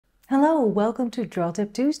Hello, welcome to Draw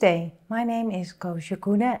Tip Tuesday. My name is Koosje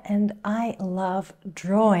Koene and I love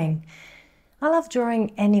drawing. I love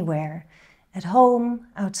drawing anywhere, at home,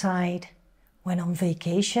 outside, when on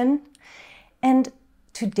vacation. And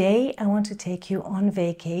today I want to take you on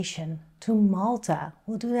vacation to Malta.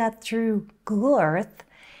 We'll do that through Google Earth.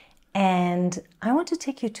 And I want to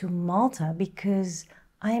take you to Malta because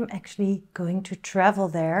I am actually going to travel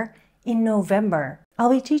there in November. I'll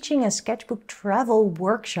be teaching a sketchbook travel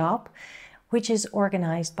workshop, which is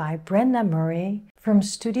organized by Brenda Murray from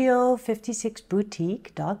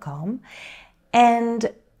studio56boutique.com.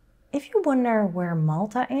 And if you wonder where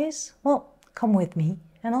Malta is, well, come with me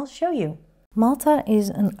and I'll show you. Malta is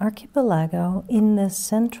an archipelago in the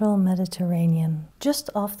central Mediterranean, just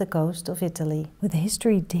off the coast of Italy, with a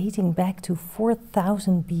history dating back to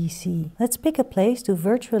 4000 BC. Let's pick a place to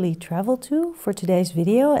virtually travel to for today's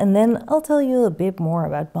video, and then I'll tell you a bit more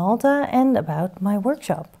about Malta and about my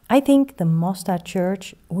workshop. I think the Mosta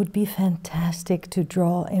Church would be fantastic to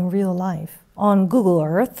draw in real life. On Google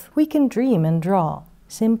Earth, we can dream and draw.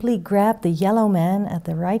 Simply grab the yellow man at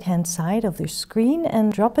the right-hand side of the screen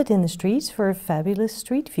and drop it in the streets for a fabulous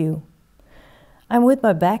street view. I'm with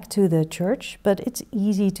my back to the church, but it's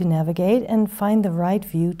easy to navigate and find the right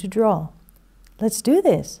view to draw. Let's do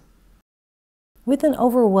this! With an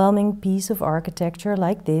overwhelming piece of architecture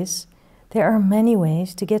like this, there are many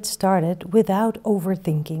ways to get started without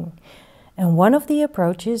overthinking. And one of the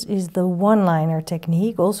approaches is the one-liner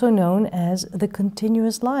technique, also known as the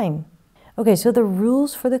continuous line. Okay, so the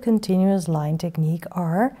rules for the continuous line technique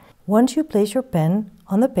are: once you place your pen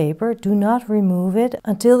on the paper, do not remove it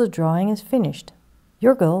until the drawing is finished.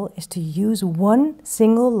 Your goal is to use one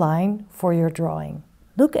single line for your drawing.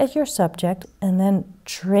 Look at your subject and then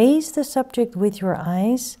trace the subject with your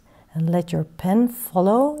eyes and let your pen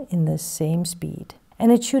follow in the same speed.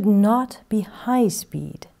 And it should not be high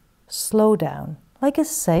speed. Slow down, like a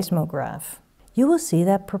seismograph. You will see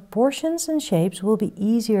that proportions and shapes will be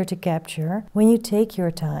easier to capture when you take your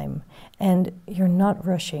time and you're not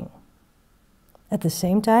rushing. At the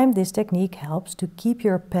same time, this technique helps to keep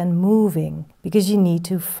your pen moving because you need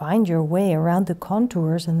to find your way around the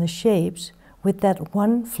contours and the shapes with that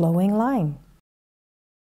one flowing line.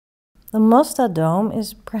 The Mosta Dome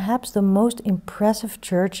is perhaps the most impressive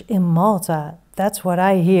church in Malta. That's what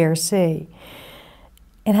I hear say.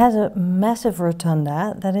 It has a massive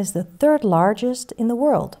rotunda that is the third largest in the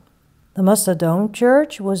world. The Mosta Dome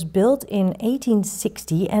Church was built in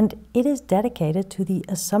 1860 and it is dedicated to the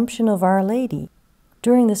Assumption of Our Lady.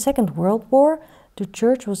 During the Second World War, the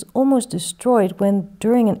church was almost destroyed when,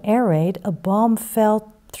 during an air raid, a bomb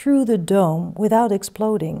fell through the dome without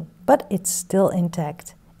exploding. But it's still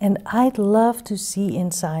intact. And I'd love to see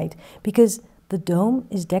inside because the dome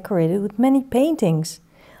is decorated with many paintings.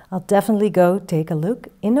 I'll definitely go take a look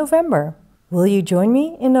in November. Will you join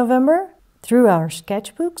me in November? Through our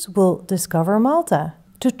sketchbooks, we'll discover Malta.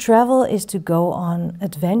 To travel is to go on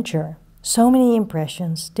adventure. So many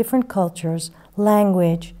impressions, different cultures,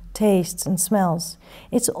 language, tastes and smells.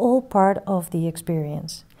 It's all part of the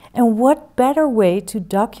experience. And what better way to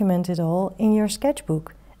document it all in your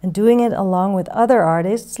sketchbook and doing it along with other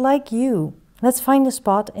artists like you. Let's find a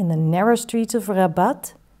spot in the narrow streets of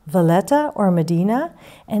Rabat, Valletta or Medina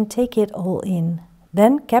and take it all in.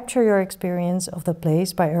 Then capture your experience of the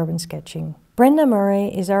place by urban sketching. Brenda Murray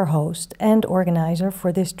is our host and organizer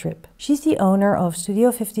for this trip. She's the owner of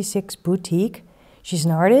Studio 56 Boutique. She's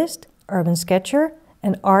an artist, urban sketcher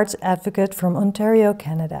and arts advocate from Ontario,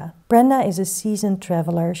 Canada. Brenda is a seasoned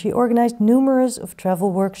traveler. She organized numerous of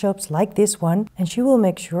travel workshops like this one, and she will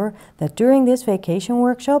make sure that during this vacation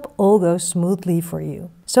workshop all goes smoothly for you.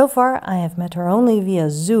 So far, I have met her only via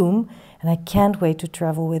Zoom, and I can't wait to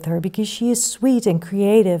travel with her because she is sweet and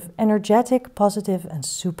creative, energetic, positive, and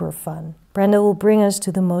super fun. Brenda will bring us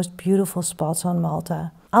to the most beautiful spots on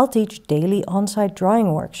Malta. I'll teach daily on-site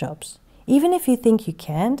drawing workshops. Even if you think you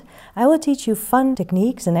can't, I will teach you fun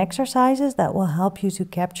techniques and exercises that will help you to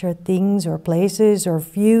capture things or places or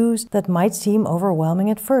views that might seem overwhelming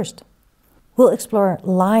at first. We'll explore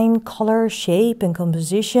line, color, shape and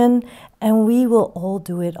composition, and we will all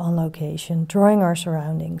do it on location, drawing our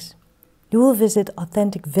surroundings. You will visit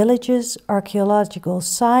authentic villages, archaeological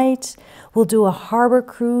sites, we'll do a harbor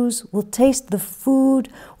cruise, we'll taste the food,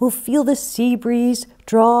 we'll feel the sea breeze,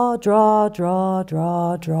 draw, draw, draw,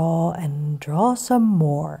 draw, draw, and draw some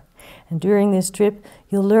more. And during this trip,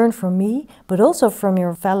 you'll learn from me, but also from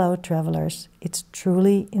your fellow travelers. It's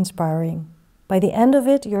truly inspiring. By the end of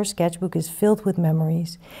it, your sketchbook is filled with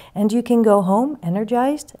memories, and you can go home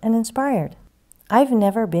energized and inspired. I've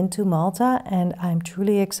never been to Malta and I'm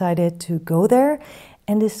truly excited to go there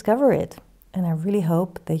and discover it. and I really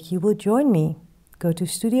hope that you will join me. Go to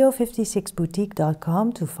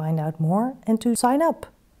studio56boutique.com to find out more and to sign up.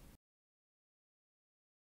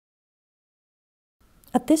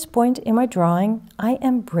 At this point in my drawing, I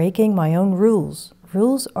am breaking my own rules.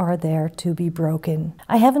 Rules are there to be broken.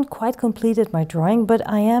 I haven't quite completed my drawing, but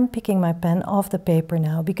I am picking my pen off the paper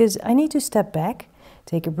now because I need to step back,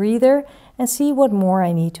 take a breather, and see what more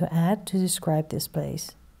I need to add to describe this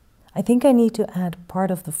place. I think I need to add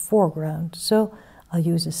part of the foreground, so I'll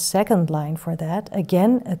use a second line for that,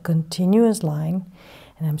 again a continuous line,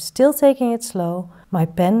 and I'm still taking it slow, my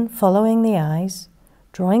pen following the eyes,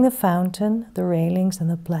 drawing the fountain, the railings and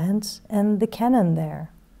the plants, and the cannon there.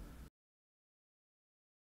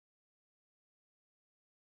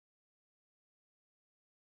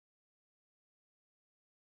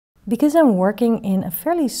 Because I'm working in a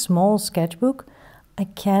fairly small sketchbook, I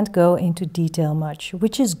can't go into detail much,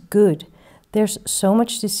 which is good. There's so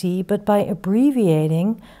much to see, but by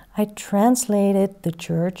abbreviating, I translated the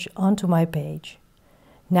church onto my page.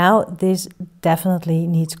 Now this definitely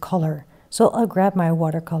needs color. So I'll grab my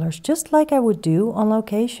watercolors just like I would do on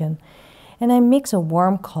location, and I mix a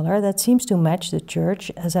warm color that seems to match the church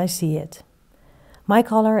as I see it. My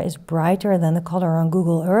color is brighter than the color on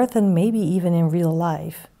Google Earth and maybe even in real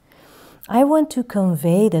life. I want to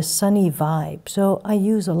convey the sunny vibe, so I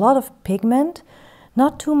use a lot of pigment,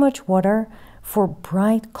 not too much water, for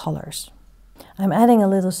bright colors. I'm adding a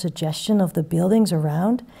little suggestion of the buildings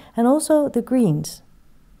around and also the greens.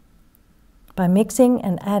 By mixing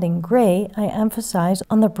and adding gray, I emphasize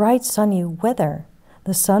on the bright sunny weather.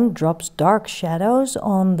 The sun drops dark shadows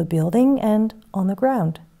on the building and on the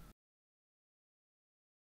ground.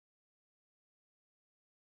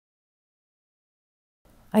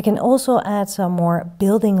 I can also add some more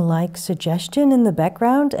building-like suggestion in the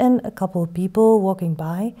background and a couple of people walking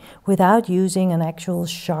by without using an actual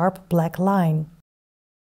sharp black line.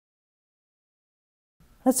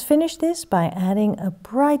 Let's finish this by adding a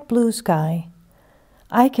bright blue sky.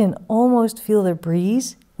 I can almost feel the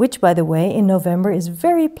breeze, which by the way in November is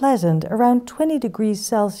very pleasant, around 20 degrees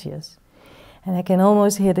Celsius. And I can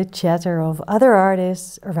almost hear the chatter of other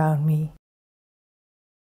artists around me.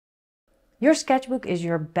 Your sketchbook is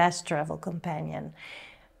your best travel companion.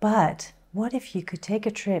 But what if you could take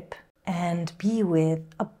a trip and be with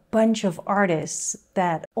a bunch of artists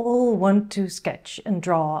that all want to sketch and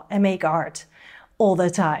draw and make art all the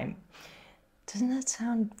time? Doesn't that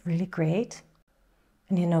sound really great?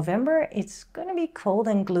 And in November, it's going to be cold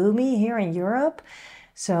and gloomy here in Europe.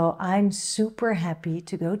 So I'm super happy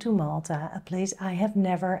to go to Malta, a place I have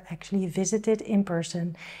never actually visited in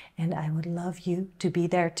person. And I would love you to be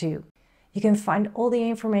there too. You can find all the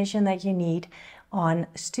information that you need on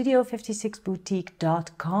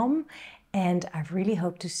studio56boutique.com. And I really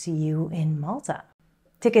hope to see you in Malta.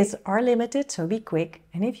 Tickets are limited, so be quick.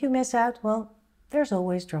 And if you miss out, well, there's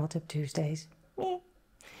always Draw Tip Tuesdays.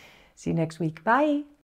 See you next week. Bye.